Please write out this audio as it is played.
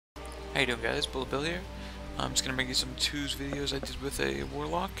How you doing, guys? Bullet Bill here. I'm just gonna bring you some twos videos I did with a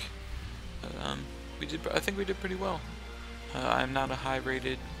warlock. I think we did pretty well. I'm not a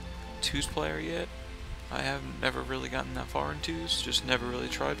high-rated twos player yet. I have never really gotten that far in twos, just never really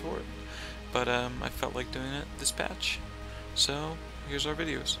tried for it. But I felt like doing it this patch. So here's our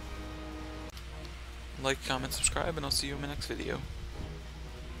videos. Like, comment, subscribe, and I'll see you in my next video.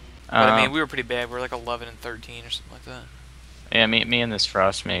 But I mean, we were pretty bad. We were like 11 and 13 or something like that. Yeah, me and this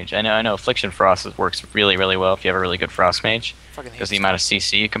Frost Mage. I know Affliction Frost works really well if you have a really good Frost Mage, because the amount of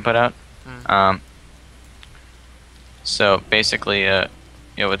CC you can put out. So basically,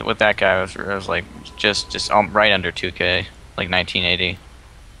 with that guy, I was like just right under 2K, like 1980.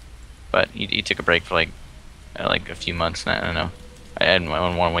 But he took a break for like a few months. I don't know. I had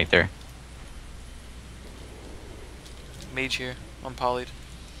one weight there. Mage here, I'm polyed.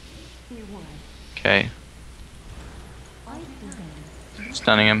 Okay.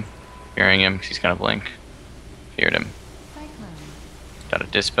 Stunning him, fearing him because he's gonna blink. Feared him. Got a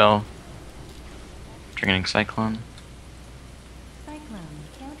dispel. Triggering Cyclone.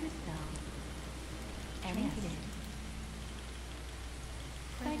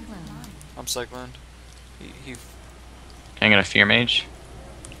 I'm cycloned. He Can I get a Fear Mage?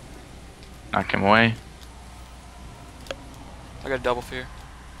 Knock him away. I got a double fear.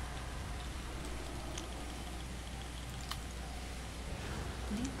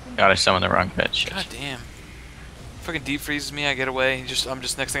 God, I summoned the wrong bitch. God damn. Fucking deep freezes me, I get away. I'm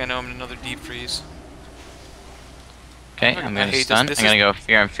just next thing I know I'm in another deep freeze. Okay, I'm gonna stun. I'm gonna go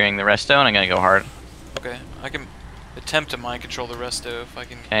fear. I'm fearing the resto, and I'm gonna go hard. Okay, I can attempt to mind control the resto if I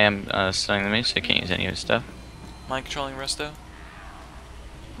can. Okay, I'm stunning the mage, so I can't use any of his stuff. Mind controlling resto.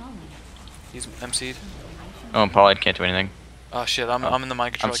 He's MC'd. Oh, and Pollard can't do anything. Oh shit, I'm in the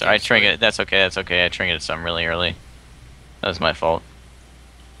mind control. I'm sorry, I trinket. That's okay. I trinketed something really early. That was my fault.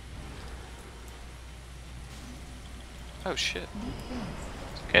 Oh shit.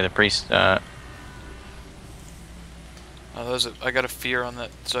 Okay, the priest. Oh, I got a fear on that,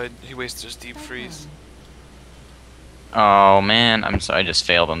 so he wasted his deep freeze. Oh man, I'm sorry. I just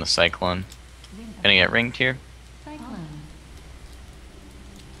failed on the Cyclone. Gonna get ringed here. If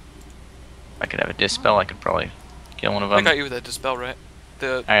I could have a dispel, I could probably kill one of them. I got you with that dispel, right?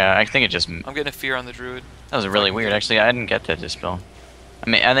 I think it just. I'm getting a fear on the druid. That was really weird. Actually, I didn't get that dispel.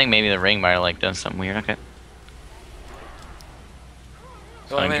 I think maybe the ring might have done something weird. Okay.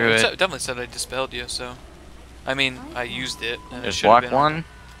 Well, I mean, it definitely said I dispelled you, so. I mean, I used it. And there's block one.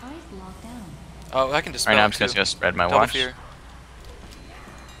 Oh, I can dispel. Right now, I'm just gonna go spread my watch. Fear.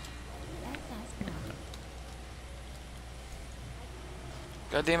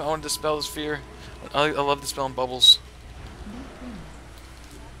 God damn it! I want to dispel this fear. I love dispelling bubbles.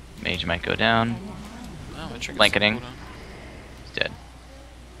 Mage might go down. Oh, blanketing. He's dead.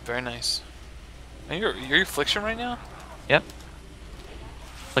 Very nice. And you're affliction right now? Yep.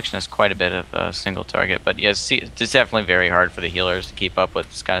 Affliction has quite a bit of single target, but yes, it's definitely very hard for the healers to keep up with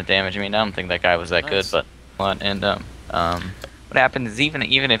this kind of damage. I mean, I don't think that guy was that good, but and what happens is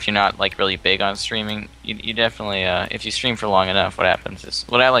even if you're not like really big on streaming, you definitely if you stream for long enough, what happens is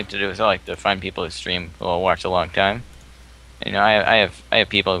what I like to do is I like to find people who stream who will watch a long time. You know, I have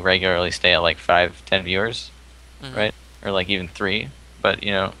people who regularly stay at like 5-10 viewers, right, or like even 3. But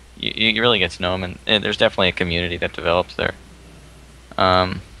you know, you really get to know them, and there's definitely a community that develops there.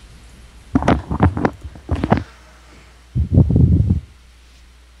 I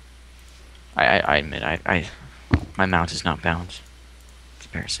admit my mount is not balanced. It's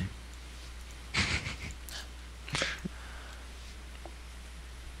embarrassing.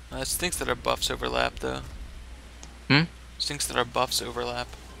 It stinks that our buffs overlap, though. Stinks that our buffs overlap.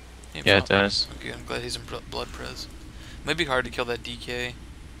 Yeah, it does. Okay, I'm glad he's in blood pres. Might be hard to kill that DK.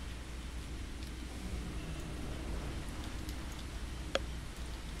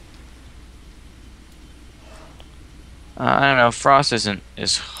 I don't know. Frost isn't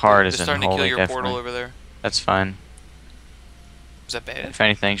as hard as in Holy. Starting to kill your portal over there. That's fine. Is that bad? If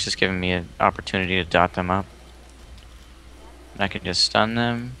anything, it's just giving me an opportunity to dot them up. And I can just stun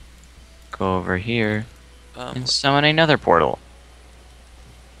them, go over here, and summon another portal.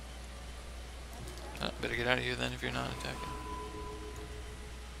 Better get out of here then if you're not attacking.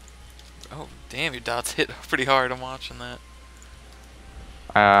 Oh, damn, your dots hit pretty hard. I'm watching that.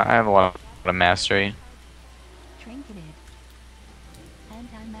 I have a lot of mastery.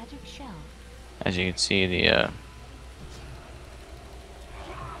 As you can see, the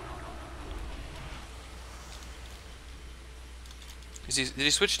did he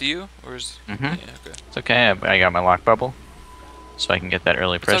switch to you, or is? Yeah, okay. It's okay. I got my lock bubble, so I can get that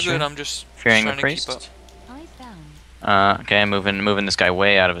early pressure. It's all good. I'm just fearing the trying to keep up. priest. Okay, I'm moving this guy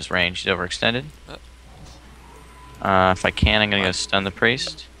way out of his range. He's overextended. If I can, I'm gonna go stun the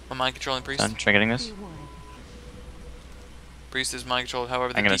priest. I'm mind controlling priest. Stun, try getting this. Priest is mind controlled.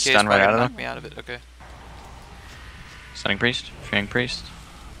 However, the I'm gonna DK is stun right probably out gonna of knock me out of it. Okay. Stunning priest, fearing priest.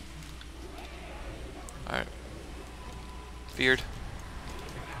 All right. Feared.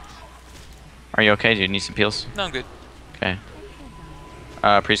 Are you okay? Do you need some peels? No, I'm good. Okay.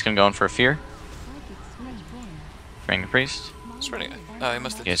 Priest gonna go in for a fear. Fearing the priest. Spreading. Oh, he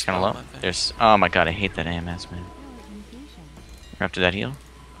must have. Yeah, it's just kind of fallen, low. I think. There's. Oh my god, I hate that AMS, man. You're after that heal?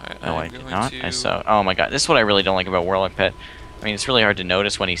 Alright, No, I'm I did going not. to- I saw. Oh my god, this is what I really don't like about Warlock Pet. I mean, it's really hard to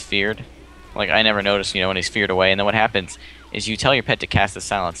notice when he's feared. Like, I never notice, when he's feared away. And then what happens is you tell your pet to cast the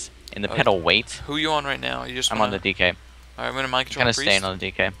silence, and the pet will wait. Who are you on right now? You just I'm wanna... on the DK. Alright, I'm gonna mind control Kind the of priest. staying on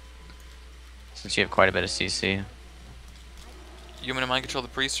the DK. Since you have quite a bit of CC. You want to mind control the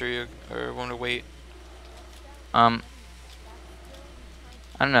priest, or want to wait? I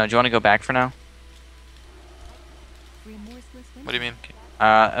don't know. Do you want to go back for now? What do you mean?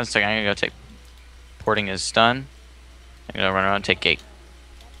 I was like, I'm gonna go take porting his stun. I'm gonna run around and take gate.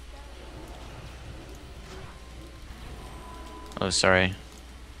 Oh, sorry.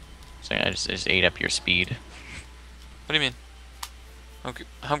 So I just ate up your speed. What do you mean?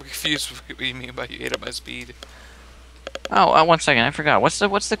 I'm confused with what you mean by you ate up my speed. Oh, 1 second. I forgot. What's the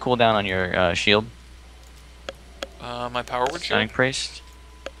cooldown on your shield? My power word Stunning shield? priest.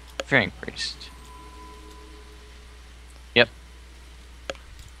 Fearing priest. Yep.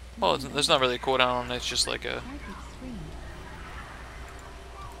 Well, there's not really a cooldown on it. It's just like a...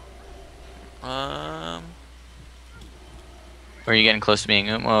 Or are you getting close to being?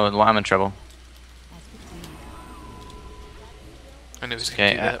 Oh, I'm in trouble. I knew he was gonna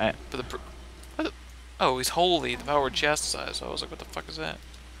Okay, do that. But oh, he's holy. The power word chastise. So I was like, what the fuck is that?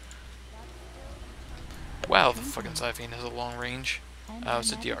 Wow, the fucking Siphene has a long range.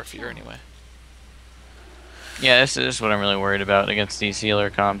 It's a DR fear anyway. Yeah, this is what I'm really worried about against these healer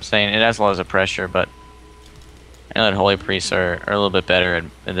comps. Saying it has lots of pressure, but I know that holy priests are a little bit better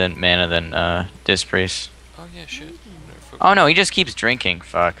than mana than dis priests. Oh yeah, shit. Oh no, he just keeps drinking.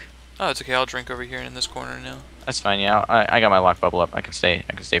 Fuck. Oh, it's okay. I'll drink over here in this corner now. That's fine. Yeah, I got my lock bubble up. I can stay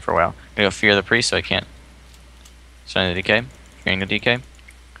for a while. I'm gonna go fear the priest, so I can't. Stunning the DK. Fearing the DK.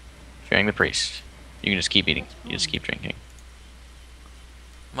 Fearing the priest. You can just keep eating. You just keep drinking.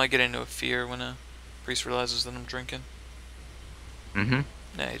 Might get into a fear when a priest realizes that I'm drinking. Mm-hmm.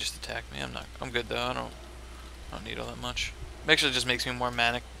 Nah, he just attacked me. I'm good though. I don't need all that much. Actually, it just makes me more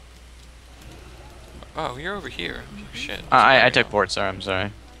manic. Oh, you're over here. Shit. I took port. Sorry, I'm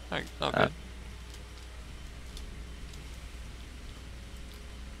sorry. Alright, oh, good.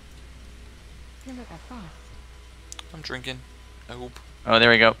 I'm drinking. I hope. Oh, there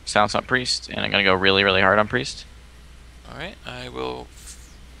we go. Silence on priest, and I'm gonna go really, really hard on priest. Alright, I will...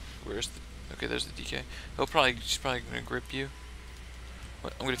 Where's the... Okay, there's the DK. She's probably gonna grip you.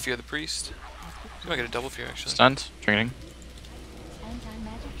 What? I'm gonna fear the priest. I might get a double fear, actually. Stunned. Drinking.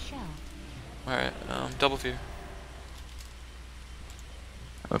 Alright, double fear.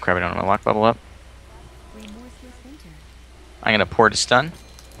 Oh crap, I don't have my lock bubble up. I'm gonna pour to stun.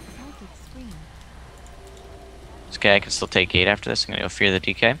 It's okay, I can still take gate after this. I'm gonna go fear the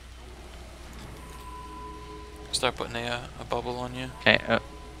DK. Start putting a bubble on you. Okay,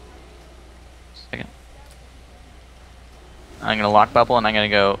 second. I'm gonna lock bubble and I'm gonna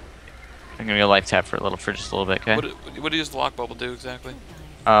go light tap for just a little bit, okay? What does the lock bubble do exactly?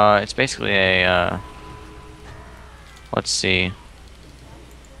 It's basically a let's see.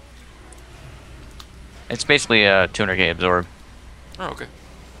 It's basically a 200k absorb. Oh, okay.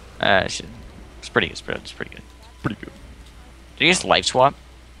 It's pretty good. It's pretty good. Pretty good. Did you just life swap?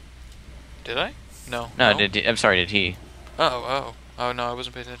 Did I? No. No, I'm sorry, did he? Oh no, I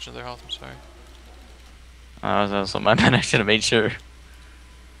wasn't paying attention to their health, I'm sorry. That was my bad, I should have made sure.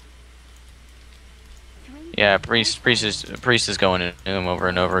 Yeah, priest is going into him over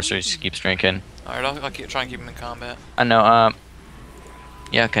and over, so he just keeps drinking. Alright, I'll try and keep him in combat. I know,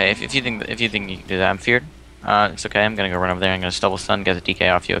 yeah, okay, if you think you can do that, I'm feared. It's okay, I'm gonna go run over there, I'm gonna double stun, get the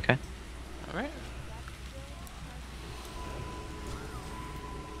DK off you, okay? Alright.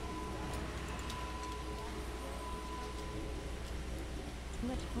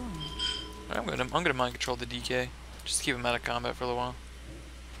 I'm gonna mind control the DK, just to keep him out of combat for a little while.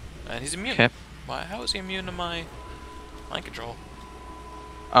 And he's immune. Okay. Why? How is he immune to my mind control?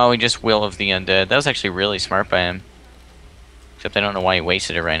 Oh, he just Will of the Undead. That was actually really smart by him. Except I don't know why he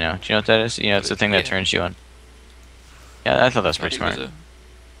wasted it right now. Do you know what that is? You know, it's the thing that turns you on. Yeah, I thought that was pretty smart.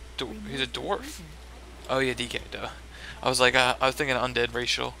 He's a dwarf. Oh yeah, DK, duh. I was like, I was thinking undead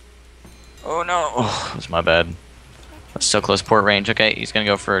racial. Oh no! Oh, that was my bad. Still close port range. Okay, he's gonna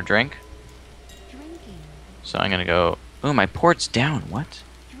go for a drink. So I'm gonna go. Ooh, my port's down. What?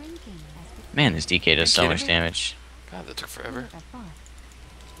 Man, this DK does so much damage. God, that took forever.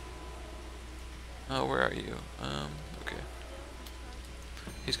 Oh, where are you? Okay.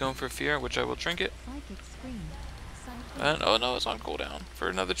 He's going for fear, which I will trinket. And oh no, it's on cooldown for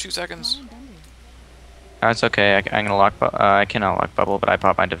another 2 seconds. Oh, it's okay. I'm gonna lock. I cannot lock bubble, but I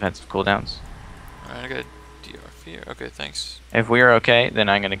pop my defensive cooldowns. Alright, I got DR fear. Okay, thanks. If we are okay, then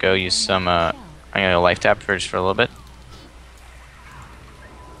I'm gonna go use some. I'm gonna go life tap for just for a little bit.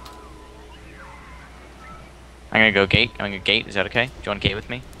 I'm gonna go gate. I'm gonna gate. Is that okay? Do you want to gate with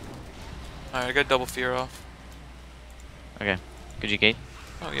me? Alright, I got double fear off. Okay. Could you gate?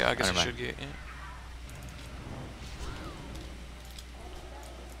 Oh yeah, I guess I should gate. Yeah.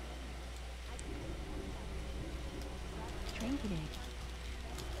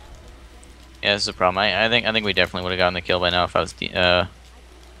 Yeah, this is a problem. I think we definitely would have gotten the kill by now if I was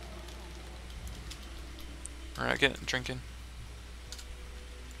Alright, get drinking.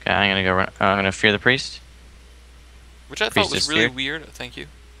 Okay, I'm gonna go. I'm gonna fear the priest. Which I thought was really weird. Thank you.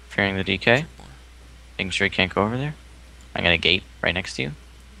 Fearing the DK. Making sure he can't go over there. I'm gonna gate right next to you.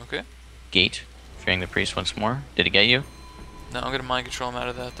 Okay. Gate. Fearing the priest once more. Did it get you? No, I'm gonna mind control him out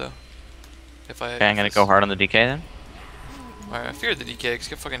of that though. Okay, I'm gonna go hard on the DK then. Alright, I fear the DK because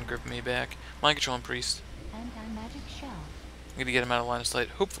he fucking grip me back. Mind controlling priest. I'm gonna get him out of line of sight,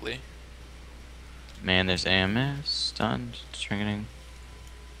 hopefully. Man, there's AMS, stunned, stringing.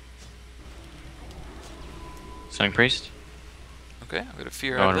 Stunning priest. Okay, I'm gonna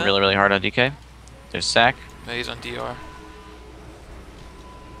fear going really, really hard on DK. There's sack. Yeah, he's on DR.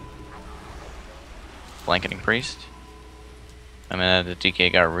 Blanketing priest. I mean, the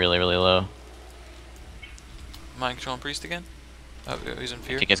DK got really, really low. Mind controlling priest again? Oh, he's in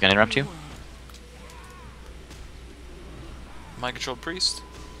fear. DK's gonna interrupt you. Mind controlled priest.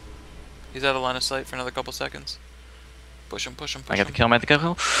 He's out of line of sight for another couple seconds. Push him, push him, push him. I got the kill, I'm at the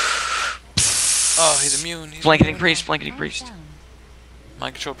kill. Oh, he's immune. He's blanketing immune. priest, blanketing priest.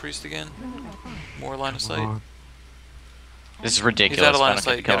 Mind control priest again. More line of sight. This is ridiculous. He's out of line of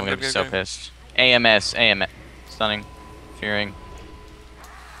sight. I'm gonna be so pissed. AMS, AMS. Stunning. Fearing.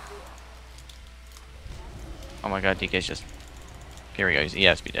 Oh my god, DK's just... Here we go, he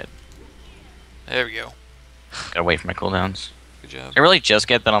has to be dead. There we go. Gotta wait for my cooldowns. Good job. I really just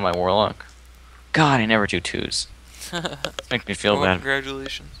get that on my warlock. God, I never do twos. Make me feel bad.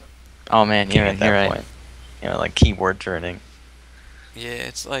 Congratulations. Oh man, you're right. You know, like keyboard turning. Yeah,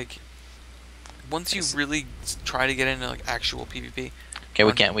 it's like once you really try to get into like actual PvP. Okay,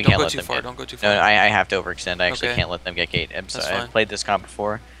 we can't let them get. Don't go too far. No, I have to overextend. I actually can't let them get gate. I'm sorry, I've played this comp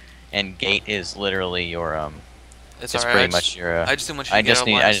before, and gate is literally your It's pretty much your. I just didn't want you to get out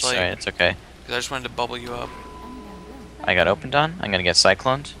of line of sight. It's okay. Because I just wanted to bubble you up. I got opened on. I'm gonna get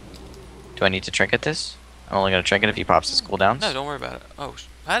cycloned. Do I need to trinket this? I'm only gonna trinket if he pops his cooldowns. No, don't worry about it. Oh,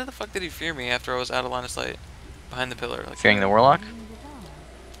 how the fuck did he fear me after I was out of line of sight? Behind the pillar. Like, fearing the warlock?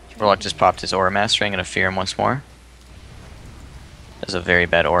 Warlock just popped his aura mastery. I'm gonna fear him once more. That's a very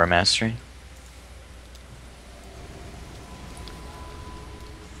bad aura mastery.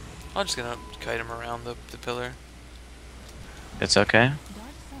 I'm just gonna kite him around the pillar. It's okay.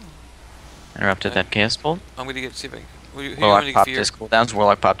 Interrupted that chaos bolt. I'm gonna see if I can. Warlock popped his cooldowns.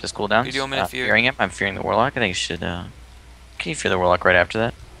 Warlock popped his cooldowns. You do want me to fear? Fearing him. I'm fearing the warlock. I think you should. Can you fear the warlock right after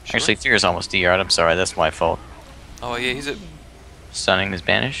that? Sure. Actually, fear is almost DR'd. I'm sorry. That's my fault. Oh yeah, he's a stunning his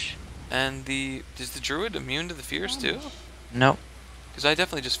banish. And is the druid immune to the fears too? Nope. Because I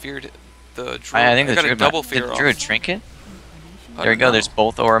definitely just feared the druid. I think the got druid a double fear. Did the druid trinket? There we go. There's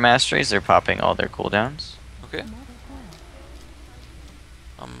both aura masteries. They're popping all their cooldowns. Okay.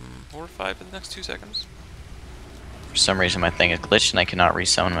 Horrified for the next 2 seconds. For some reason, my thing is glitched and I cannot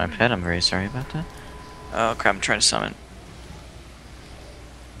resummon my pet. I'm very sorry about that. Oh crap! I'm trying to summon.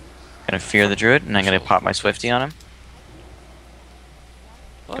 Gonna fear the druid, and I'm gonna pop my Swifty on him.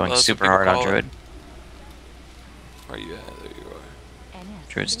 Going super hard on druid. Where are you at? There you are.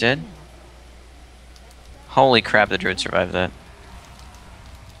 Druid's dead. Holy crap! The druid survived that.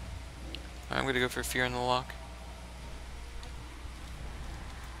 I'm gonna go for fear in the lock.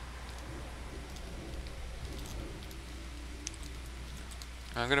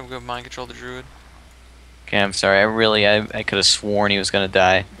 I'm gonna go mind control the druid. Okay, I'm sorry. I could have sworn he was gonna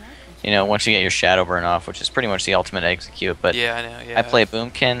die. You know, once you get your shadow burn off, which is pretty much the ultimate execute. But yeah, I know. Yeah. I play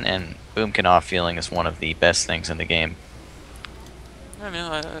Boomkin, and Boomkin off feeling is one of the best things in the game. I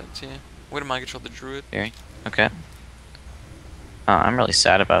know. Yeah. What am I control the druid? Okay. I'm really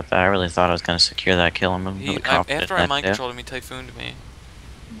sad about that. I really thought I was gonna secure that kill. I'm really confident. After I mind controlled him, he typhooned me.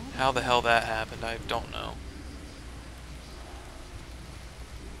 How the hell that happened, I don't know.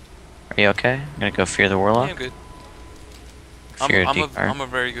 Are you okay? I'm gonna go fear the Yeah, warlock. I'm good. Fear I'm a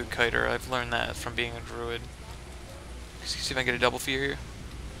very good kiter. I've learned that from being a druid. See if I can get a double fear here.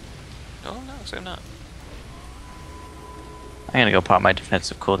 No, no, so I'm not. I'm gonna go pop my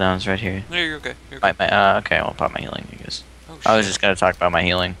defensive cooldowns right here. No, you're okay. You're okay. Okay, I'll pop my healing, I guess. Oh, I was shit. just gonna talk about my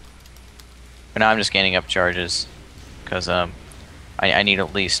healing. But now I'm just gaining up charges. Because, I need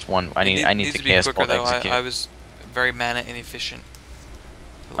at least one. I need needs the to be chaos quicker bolt though. execute. I was very mana inefficient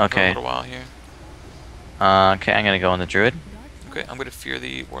for Okay. a little while here. Okay, I'm gonna go on the druid. Okay, I'm gonna fear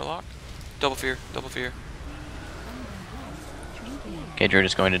the warlock. Double fear, double fear. Okay, druid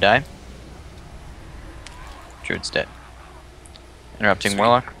is going to die. Druid's dead. Interrupting Sweet.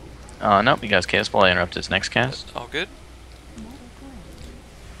 warlock. Nope, he got his chaos bolt. I interrupt his next cast. All good.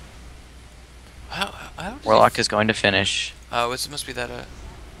 How does Warlock is going to finish. Oh, it must be that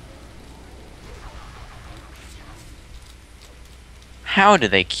How do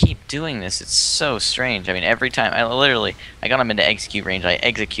they keep doing this? It's so strange. I mean, every time I got him into execute range, I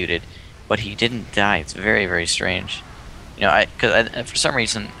executed, but he didn't die. It's very, very strange. You know, for some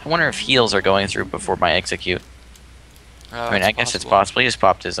reason, I wonder if heals are going through before my execute. I mean, I guess it's possible. He just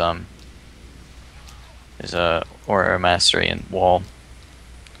popped his aura mastery and wall.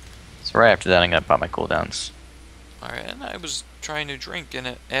 So right after that, I'm gonna pop my cooldowns. Alright, and I was trying to drink,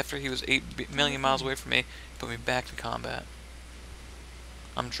 and after he was 8 million miles away from me, put me back to combat.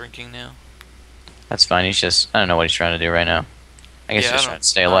 I'm drinking now. That's fine. He's just, I don't know what he's trying to do right now. I guess Yeah, he's just trying to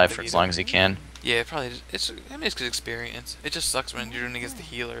stay alive for as long as he can. Yeah, probably. I mean, it's good experience. It just sucks when you're doing against the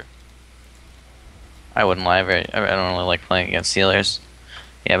healer. I wouldn't lie. I don't really like playing against healers.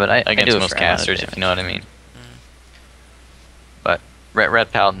 Yeah, but I can do it most casters, if you know what I mean. But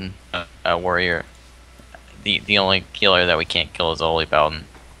Red Paladin warrior, the only healer that we can't kill is the Holy Paladin,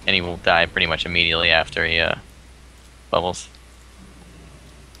 and he will die pretty much immediately after he bubbles.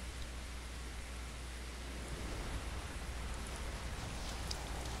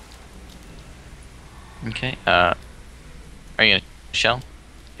 Okay. Are you gonna shell?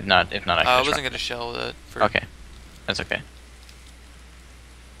 If not, I wasn't gonna shell that. Okay, that's okay.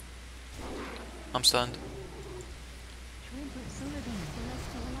 I'm stunned.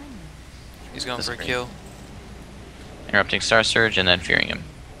 He's going for a kill. Interrupting Star Surge and then fearing him.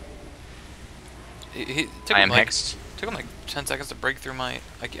 He took I him am like, hexed. Took him like 10 seconds to break through my.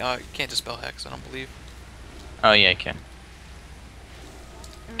 I can't dispel hex. I don't believe. Oh yeah, I can.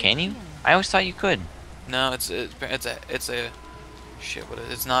 Can you? I always thought you could. No, it's a shit. What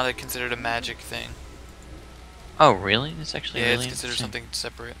it's not considered a magic thing. Oh really? It's actually really it's considered something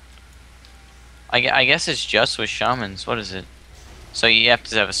separate. I guess it's just with shamans. What is it? So you have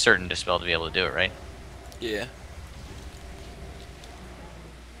to have a certain dispel to be able to do it, right? Yeah.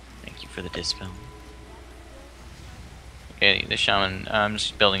 Thank you for the dispel. Okay, the shaman. I'm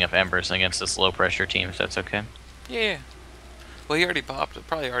just building up embers against this low pressure team. If that's okay. Yeah. Well, he already popped.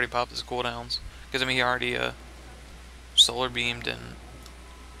 Probably already popped his cooldowns. Because I mean, he already solar beamed, and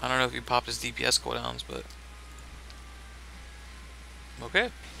I don't know if he popped his DPS cooldowns, but okay.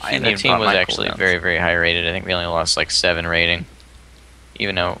 The team was actually very, very high rated. I think we only lost like 7 rating.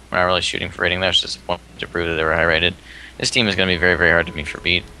 Even though we're not really shooting for rating, that's just one to prove that they were high rated. This team is going to be very, very hard to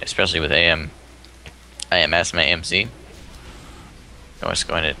beat, especially with AMS and AMZ. I'm just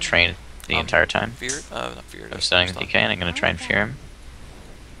going to train the entire time. Fear? Not fear. I'm stunning the DK, and I'm going to try and fear him.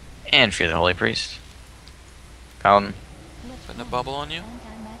 And fear the Holy Priest. Paladin. Putting a bubble on you.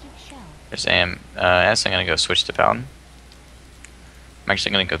 There's AMS. I'm going to go switch to Paladin. I'm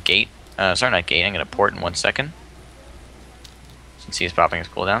actually going to go gate. Sorry, not gate. I'm going to port in 1 second. Since he is popping his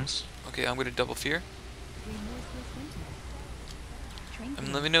cooldowns. Okay, I'm going to double fear.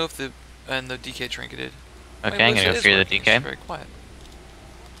 And let me know if the DK trinketed. Okay, I'm going to go fear the DK. It's very quiet.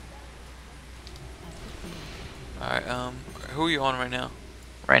 Alright, who are you on right now?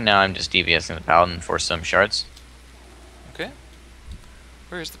 Right now I'm just DVSing the Paladin for some shards. Okay.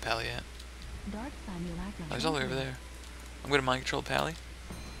 Where is the Pally at? Oh, he's all the way over there. I'm going to mind control Pally.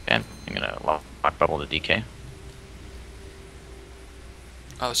 Okay, I'm going to lock bubble the DK.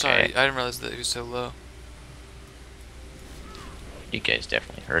 Oh, sorry, I didn't realize that he was so low. DK is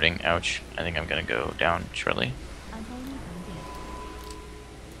definitely hurting. Ouch. I think I'm going to go down shortly.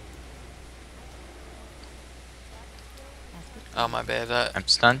 Oh, my bad. I'm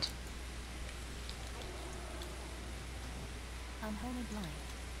stunned. I'm going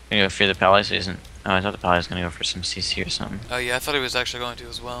to go fear the Pally, so he isn't... Oh, I thought the Pally was going to go for some CC or something. Oh, yeah, I thought he was actually going to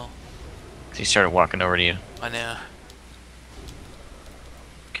as well. Because he started walking over to you. I know.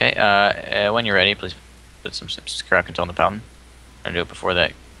 Okay, when you're ready, please put some crowd control on the Paladin. I'll do it before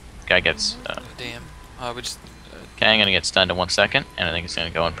that guy gets... Damn. We just Okay, I'm gonna get stunned in 1 second, and I think it's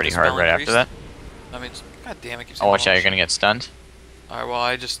gonna go in pretty hard Dispelling right after priest. that. I mean, god damn it, keeps Oh, hitting watch the out, wrong you're gonna shit. get stunned. Alright, well,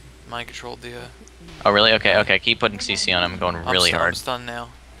 I just mind controlled the, Oh, really? Okay, guy. okay, keep putting CC on him, going really I'm hard. stunned now.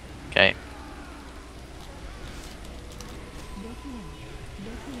 Okay.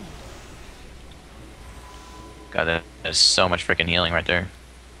 God, that is so much freaking healing right there.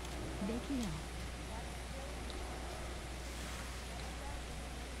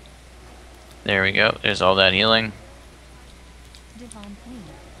 There we go. There's all that healing.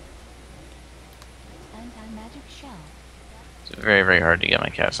 It's very, very hard to get my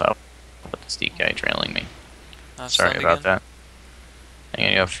cast off with this DK trailing me. Sorry about that. I'm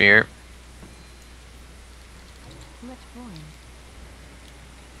gonna go fear.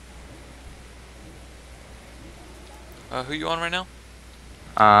 Who you on right now?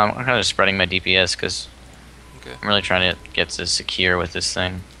 I'm kind of spreading my DPS because Okay. I'm really trying to get to secure with this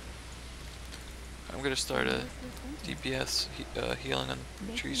thing. I'm gonna start a DPS healing on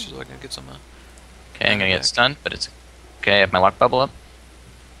the trees so I can get some. Okay, I'm gonna get stunned, but it's okay. I have my lock bubble up.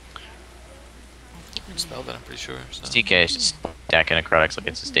 Expelled it, I'm pretty sure. So. This DK is just stacking necrotics like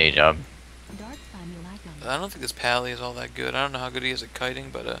it's his day job. I don't think this Pally is all that good. I don't know how good he is at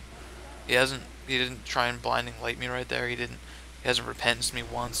kiting, but he didn't try and blinding light me right there. He hasn't repentanced me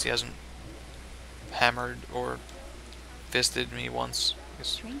once. He hasn't hammered or fisted me once.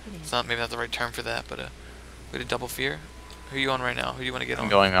 It's not maybe not the right term for that, but we did double fear. Who are you on right now? Who do you want to get on? I'm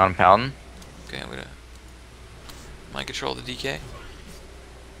going on Paladin. Okay, I'm gonna mind control the DK.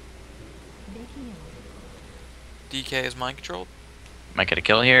 DK is mind controlled. Might get a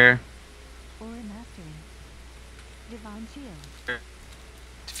kill here.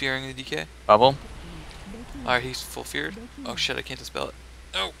 Fearing the DK. Bubble. Alright, he's full feared. Oh shit, I can't dispel it.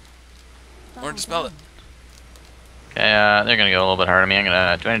 No! Or dispel it. Okay, they're gonna go a little bit hard on me. Do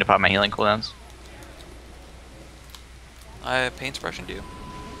I need to pop my healing cooldowns? I have pain suppression, do you?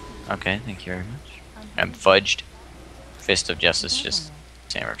 Okay, thank you very much. I'm fudged. Fist of Justice, just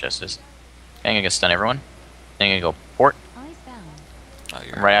Hammer of Justice. Okay, I'm gonna go stun everyone. Then I'm gonna go port. Oh,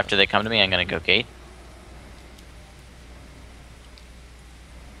 Right after they come to me, I'm gonna go gate.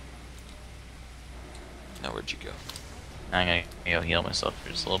 Now where'd you go? I'm gonna go heal myself for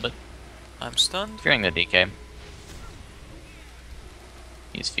just a little bit. I'm stunned. Fearing the DK.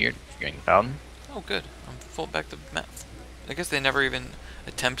 He's feared. Fearing the Paladin. Oh good. I'm full back to map. I guess they never even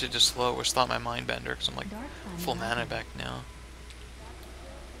attempted to slow or stop my mind bender because I'm like full mana back now.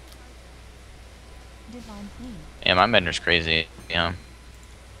 Yeah, my bender's crazy. Yeah.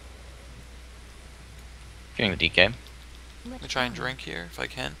 Fearing the DK. I'm gonna try and drink here if I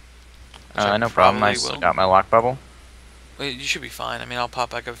can. No problem. I still got my lock bubble. Wait, you should be fine. I mean, I'll pop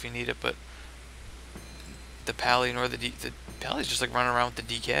back up if you need it, but the Pally nor the Pally's just like running around with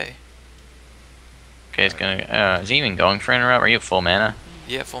the DK. Okay, it's gonna. Is he even going for interrupt? Are you full mana?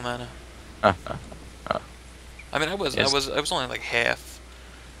 Yeah, full mana. I mean, I was only like half,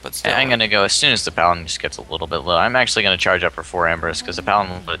 but still. Yeah, I'm gonna go as soon as the Paladin just gets a little bit low. I'm actually gonna charge up for 4 Embers because the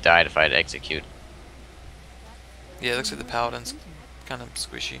Paladin would have died if I had execute. Yeah, it looks like the Paladin's kind of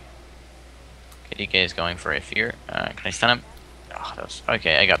squishy. Okay, DK is going for a fear. Can I stun him? Oh, that was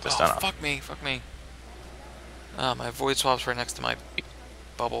okay. I got the stun off. Fuck me, fuck me. My void swap's right next to my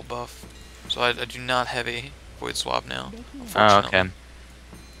bubble buff, so I do not have a void swap now. Oh, okay.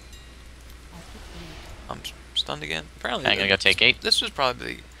 I'm stunned again. Apparently, I'm gonna go take 8. This was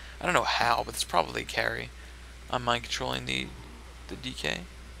probably, I don't know how, but it's probably carry. I'm mind controlling the DK.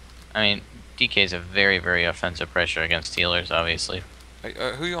 I mean, DK is a very, very offensive pressure against healers, obviously.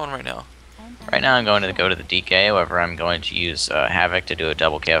 Who are you on right now? Right now I'm going to go to the DK, however I'm going to use Havoc to do a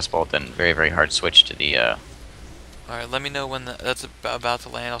double cast bolt, then very, very hard switch to the... Alright, let me know when that's about to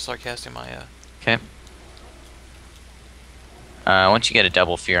land. I'll start casting my... Okay. Once you get a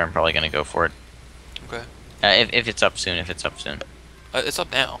double fear, I'm probably going to go for it. Okay. If it's up soon, It's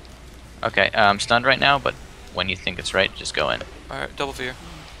up now. Okay, I'm stunned right now, but when you think it's right, just go in. Alright, double fear.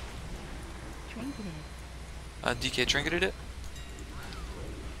 DK trinketed it.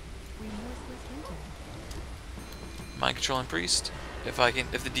 Mind controlling priest. If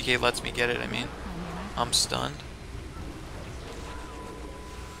the DK lets me get it, I mean. I'm stunned.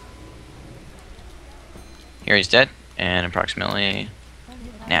 Here he's dead, and approximately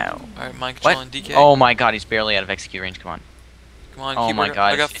now. Alright, mind controlling DK. Oh my god, he's barely out of execute range, come on. Come on, oh my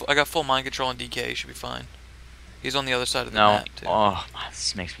god. I got full mind control on DK, he should be fine. He's on the other side of the map, too. Oh,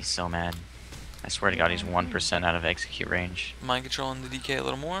 this makes me so mad. I swear to god, he's 1% out of execute range. Mind controlling the DK a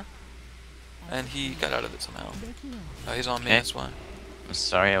little more. And he got out of it somehow. Oh, he's on me, Okay. that's why. I'm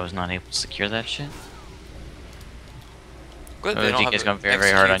sorry I was not able to secure that shit. Good, Oh, they the don't DK's have going very,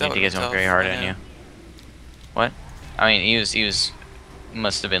 very execute, hard on that you. would've DK's been going very tough. hard I on know. you. What? I mean, he was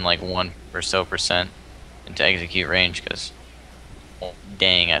must have been like 1% into execute range, because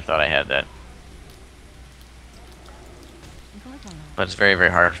dang, I thought I had that. But it's very, very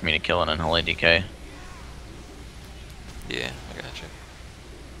hard for me to kill an unholy DK. Yeah, I gotcha.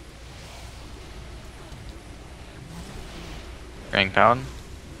 Rank Paladin?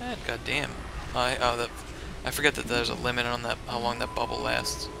 God damn. I forget that there's a limit on that, how long that bubble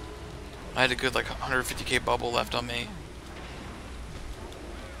lasts. I had a good like 150k bubble left on me.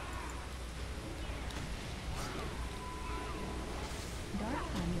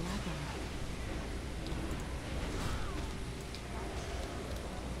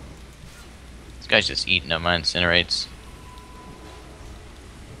 This guy's just eating up my incinerates.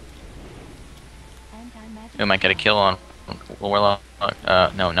 Who might get a kill on Warlock?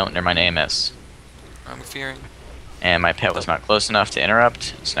 No, never mind, AMS. I'm fearing. And my pet was not close enough to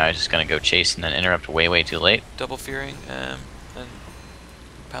interrupt, so now I'm just gonna go chase and then interrupt way, way too late. Double fearing, and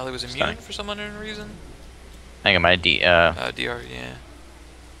Pally was immune Stunning. for some unknown reason. I think I might DR, yeah.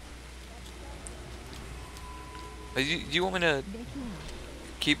 Do you want me to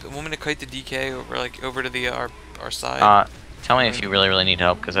want me to kite the DK over to the our side? Tell me if you really need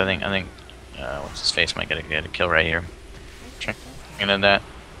help, because I think what's his face might get a kill right here. And then that,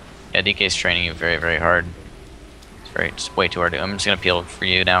 yeah, DK's training you very, very hard. It's way too hard. I'm just gonna peel for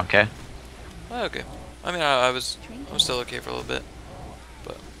you now, okay? Oh, okay. I mean, I'm still okay for a little bit,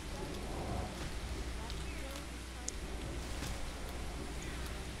 but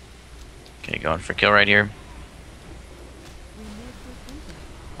Okay, going for kill right here.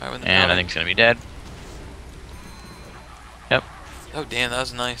 alright, And I think it's gonna be dead. Yep. Oh damn, that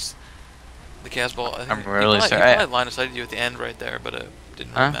was nice. The cast ball. I think I'm really he sorry. had line of sight you at the end right there, but it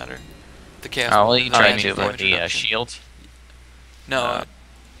didn't really matter. The cast Oh, ball. well, you the tried damage to before with the introduction. shield. No,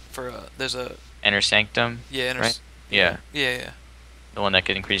 there's a Inner Sanctum. yeah, right? Yeah. Yeah. The one that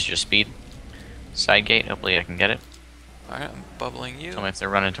could increase your speed. Side gate, hopefully I can get it. Alright, I'm bubbling you. Tell me if they're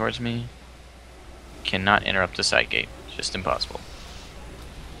running towards me. Cannot interrupt the side gate. It's just impossible.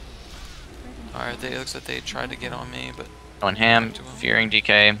 Alright, it looks like they tried to get on me, but Going ham, back to 'em. fearing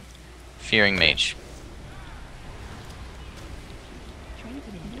DK, fearing mage.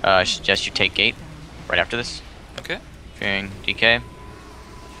 I suggest you take gate right after this. Okay. Fearing DK.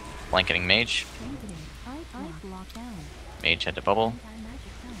 Blanketing mage. Mage had to bubble.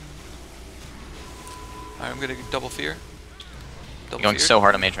 Alright, I'm gonna double fear. You're going so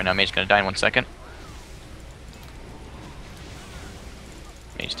hard on mage right now. Mage gonna die in 1 second.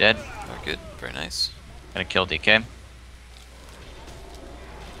 Mage dead. Alright, good. Very nice. Gonna kill DK.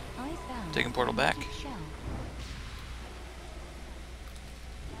 Taking portal back.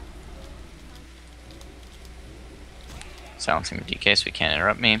 Silencing the DK so he can't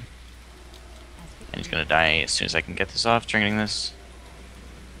interrupt me. And he's gonna die as soon as I can get this off, triggering this.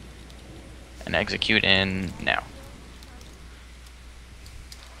 And execute in now.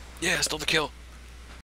 Yeah, still the kill.